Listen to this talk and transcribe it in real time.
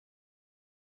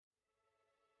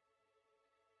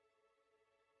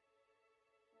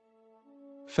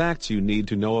Facts you need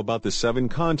to know about the 7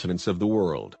 continents of the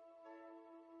world.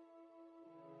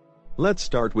 Let's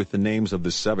start with the names of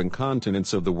the 7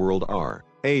 continents of the world are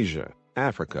Asia,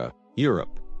 Africa,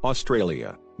 Europe,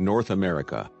 Australia, North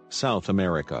America, South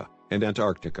America, and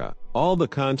Antarctica. All the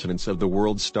continents of the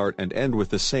world start and end with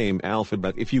the same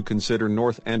alphabet if you consider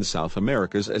North and South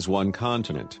Americas as one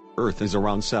continent. Earth is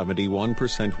around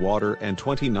 71% water and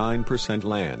 29%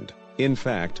 land. In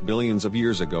fact, billions of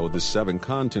years ago the 7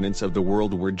 continents of the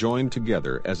world were joined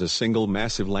together as a single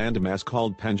massive landmass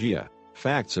called Pangaea.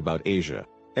 Facts about Asia.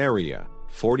 Area: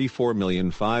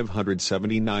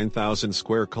 44,579,000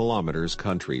 square kilometers.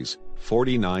 Countries: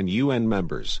 49 UN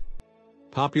members.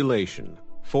 Population: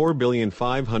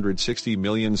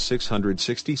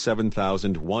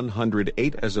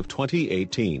 4,560,667,108 as of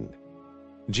 2018.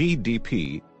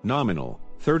 GDP, nominal,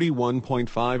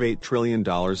 $31.58 trillion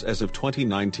as of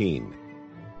 2019.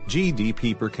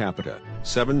 GDP per capita,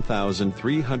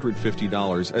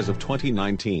 $7,350 as of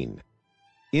 2019.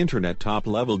 Internet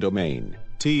top-level domain,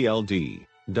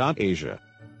 TLD.Asia.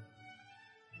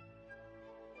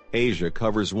 Asia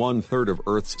covers 1/3 of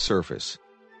Earth's surface.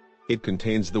 It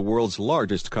contains the world's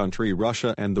largest country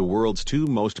Russia and the world's 2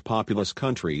 most populous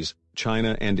countries,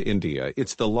 China and India.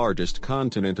 It's the largest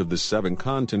continent of the 7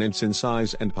 continents in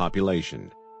size and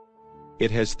population.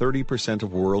 It has 30%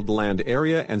 of world land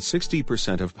area and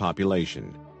 60% of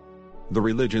population. The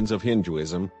religions of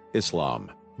Hinduism,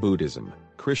 Islam, Buddhism,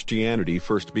 Christianity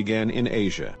first began in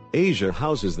Asia. Asia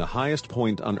houses the highest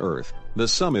point on Earth, the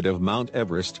summit of Mount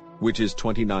Everest, which is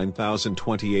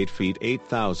 29,028 feet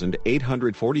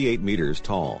 8,848 meters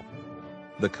tall.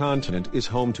 The continent is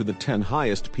home to the 10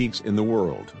 highest peaks in the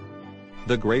world.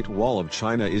 The Great Wall of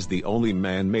China is the only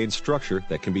man-made structure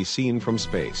that can be seen from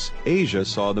space. Asia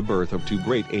saw the birth of 2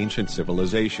 great ancient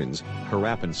civilizations,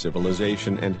 Harappan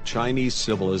civilization and Chinese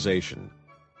civilization.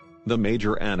 The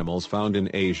major animals found in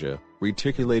Asia: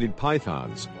 reticulated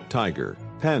pythons, tiger,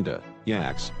 panda,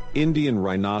 yaks, Indian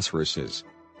rhinoceroses.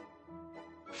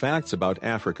 Facts about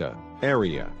Africa.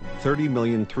 Area: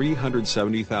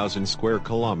 30,370,000 square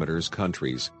kilometers.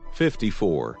 Countries: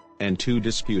 54, and 2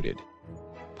 disputed.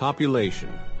 Population: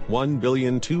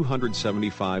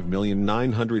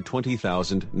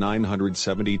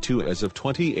 1,275,920,972 as of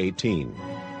 2018.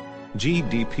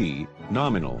 GDP,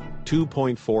 nominal,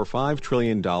 $2.45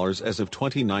 trillion as of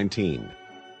 2019.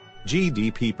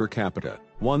 GDP per capita,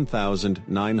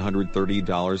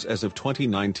 $1,930 as of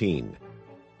 2019.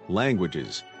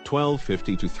 Languages: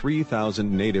 1,250 to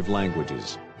 3,000 native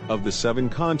languages. Of the 7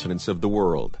 continents of the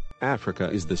world, Africa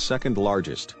is the 2nd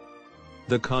largest.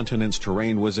 The continent's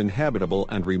terrain was inhabitable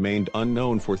and remained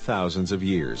unknown for thousands of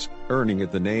years, earning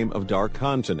it the name of Dark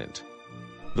Continent.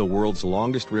 The world's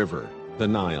longest river, the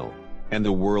Nile, and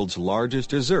the world's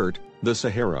largest desert, the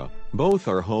Sahara, both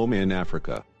are home in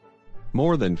Africa.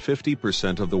 More than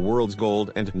 50% of the world's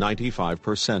gold and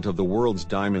 95% of the world's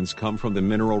diamonds come from the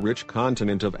mineral-rich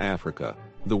continent of Africa.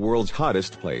 The world's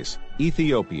hottest place,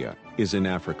 Ethiopia, is in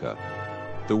Africa.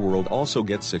 The world also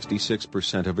gets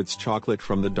 66% of its chocolate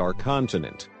from the Dark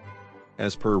Continent.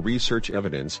 As per research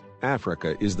evidence,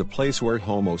 Africa is the place where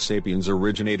Homo sapiens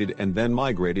originated and then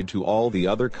migrated to all the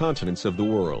other continents of the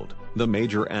world. The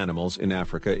major animals in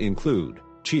Africa include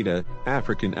cheetah,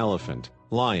 African elephant,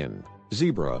 lion,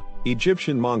 zebra,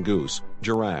 Egyptian mongoose,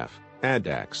 giraffe,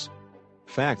 addax.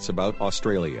 Facts about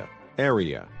Australia.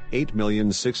 Area: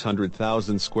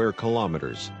 8,600,000 square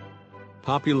kilometers.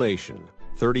 Population: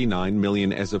 39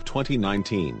 million as of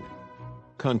 2019.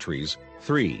 Countries: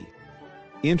 3.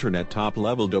 Internet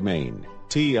top-level domain,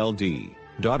 TLD.O.PG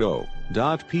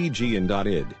and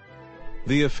 .id.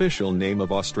 The official name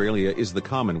of Australia is the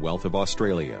Commonwealth of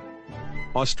Australia.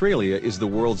 Australia is the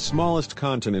world's smallest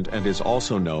continent and is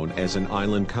also known as an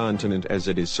island continent as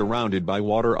it is surrounded by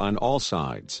water on all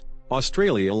sides.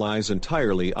 Australia lies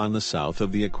entirely on the south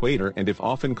of the equator and is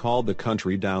often called the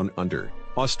country down under.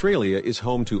 Australia is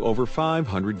home to over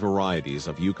 500 varieties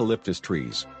of eucalyptus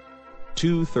trees.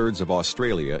 2/3 of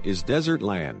Australia is desert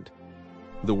land.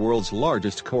 The world's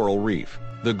largest coral reef,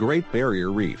 the Great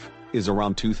Barrier Reef, is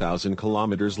around 2,000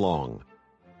 kilometers long.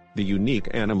 The unique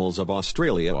animals of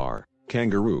Australia are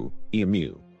kangaroo,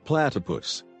 emu,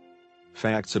 platypus.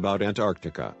 Facts about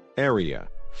Antarctica. Area: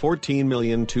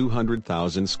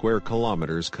 14,200,000 square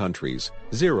kilometers. Countries: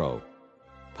 0.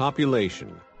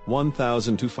 Population: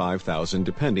 1,000 to 5,000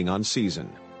 depending on season.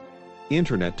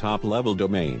 Internet top-level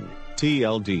domain,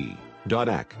 TLD.AC.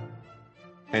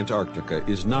 Antarctica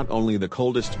is not only the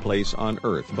coldest place on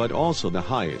Earth but also the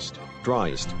highest,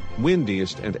 driest,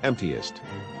 windiest and emptiest.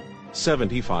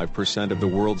 75% of the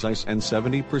world's ice and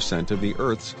 70% of the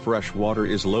Earth's fresh water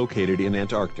is located in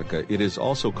Antarctica. It is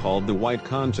also called the White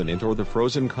Continent or the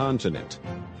Frozen Continent.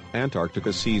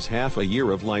 Antarctica sees half a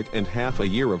year of light and half a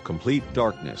year of complete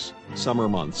darkness. Summer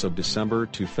months of December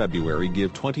to February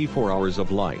give 24 hours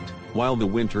of light, while the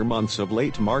winter months of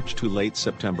late March to late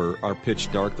September are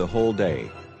pitch dark the whole day.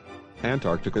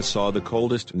 Antarctica saw the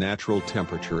coldest natural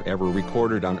temperature ever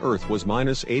recorded on Earth was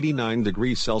 -89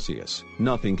 degrees Celsius.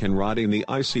 Nothing can rot in the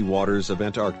icy waters of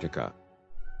Antarctica.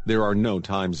 There are no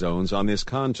time zones on this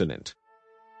continent.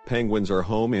 Penguins are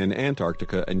home in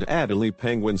Antarctica, and Adelie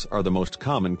penguins are the most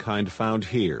common kind found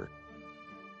here.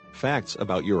 Facts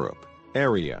about Europe.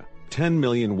 Area: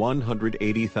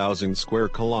 10,180,000 square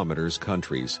kilometers.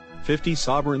 Countries: 50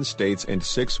 sovereign states and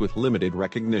 6 with limited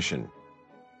recognition.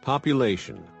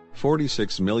 Population: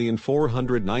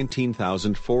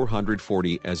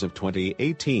 46,419,440 as of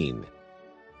 2018.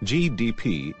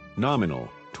 GDP, nominal,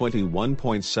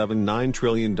 $21.79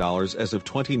 trillion as of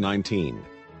 2019.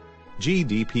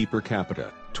 GDP per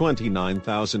capita,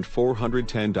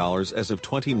 $29,410 as of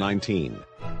 2019.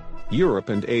 Europe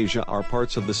and Asia are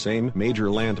parts of the same major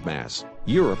landmass.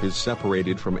 Europe is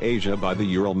separated from Asia by the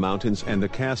Ural Mountains and the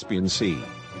Caspian Sea.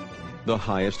 The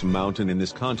highest mountain in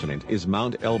this continent is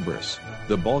Mount Elbrus.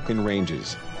 The Balkan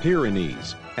Ranges,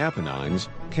 Pyrenees, Apennines,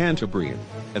 Cantabrian,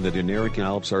 and the Dinaric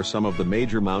Alps are some of the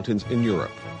major mountains in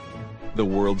Europe. The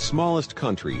world's smallest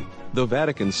country, the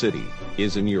Vatican City,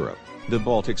 is in Europe. The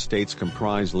Baltic states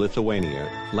comprise Lithuania,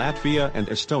 Latvia, and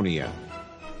Estonia.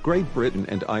 Great Britain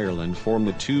and Ireland form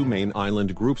the two main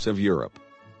island groups of Europe.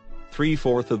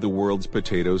 3/4 of the world's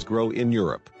potatoes grow in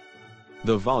Europe.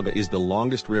 The Volga is the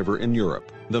longest river in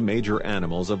Europe. The major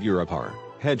animals of Europe are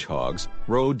hedgehogs,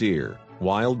 roe deer,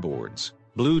 wild boars,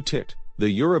 blue tit, the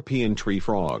European tree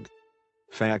frog.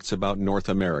 Facts about North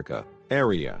America.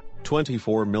 Area: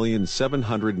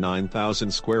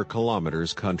 24,709,000 square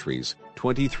kilometers. Countries: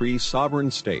 23 sovereign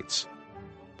states.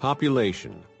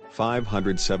 Population: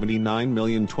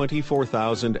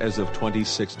 579,024,000 as of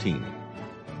 2016.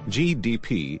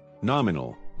 GDP,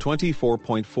 nominal,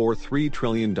 $24.43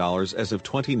 trillion as of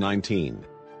 2019.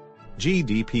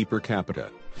 GDP per capita,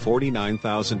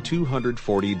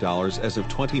 $49,240 as of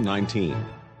 2019.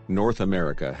 North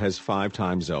America has 5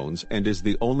 time zones and is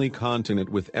the only continent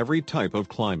with every type of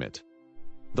climate.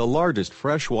 The largest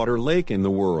freshwater lake in the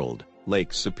world,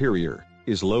 Lake Superior,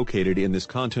 is located in this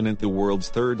continent. The world's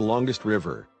third longest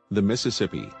river, the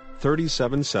Mississippi,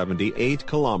 3778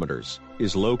 kilometers,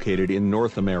 is located in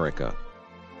North America.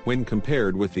 When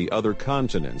compared with the other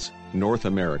continents, North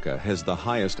America has the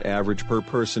highest average per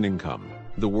person income.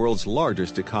 The world's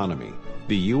largest economy,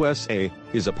 the USA,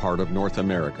 is a part of North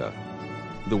America.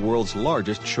 The world's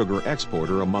largest sugar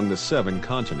exporter among the 7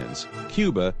 continents,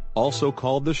 Cuba, also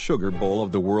called the Sugar Bowl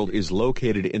of the world, is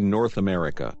located in North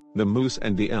America. The moose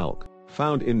and the elk,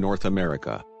 found in North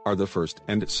America, are the first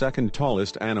and second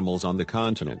tallest animals on the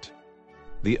continent.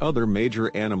 The other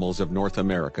major animals of North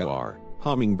America are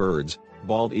hummingbirds,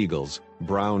 bald eagles,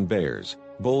 brown bears,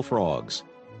 bullfrogs.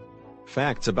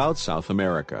 Facts about South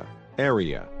America.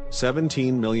 Area: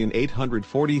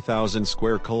 17,840,000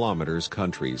 square kilometers.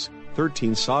 Countries: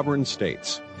 13 sovereign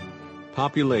states.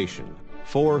 Population: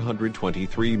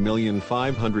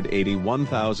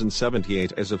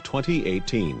 423,581,078 as of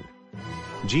 2018.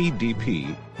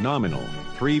 GDP, nominal,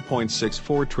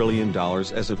 $3.64 trillion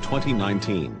as of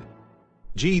 2019.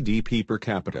 GDP per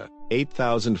capita,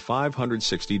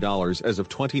 $8,560 as of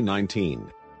 2019.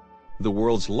 The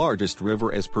world's largest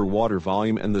river as per water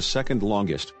volume and the second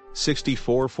longest,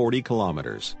 6,440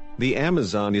 kilometers. The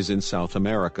Amazon is in South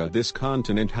America. This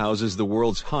continent houses the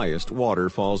world's highest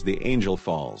waterfalls, the Angel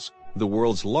Falls. The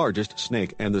world's largest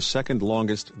snake and the second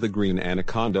longest, the green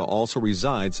anaconda, also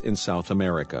resides in South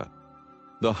America.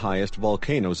 The highest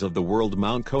volcanoes of the world,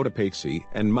 Mount Cotopaxi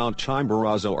and Mount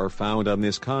Chimborazo, are found on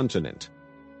this continent.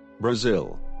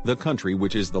 Brazil, the country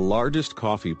which is the largest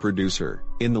coffee producer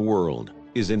in the world,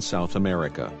 is in South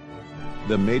America.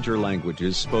 The major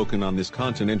languages spoken on this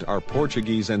continent are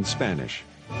Portuguese and Spanish.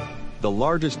 The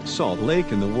largest salt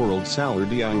lake in the world, Salar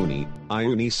de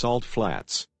Uyuni Salt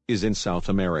Flats, is in South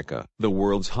America. The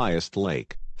world's highest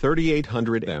lake,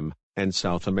 3,800 m, and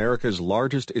South America's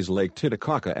largest is Lake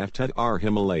Titicaca after our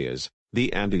Himalayas.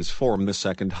 The Andes form the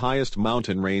second highest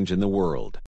mountain range in the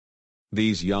world.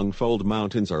 These young fold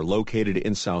mountains are located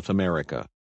in South America.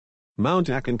 Mount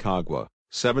Aconcagua,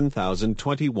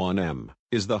 7,021 m,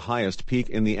 is the highest peak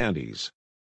in the Andes.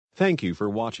 Thank you for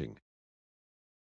watching.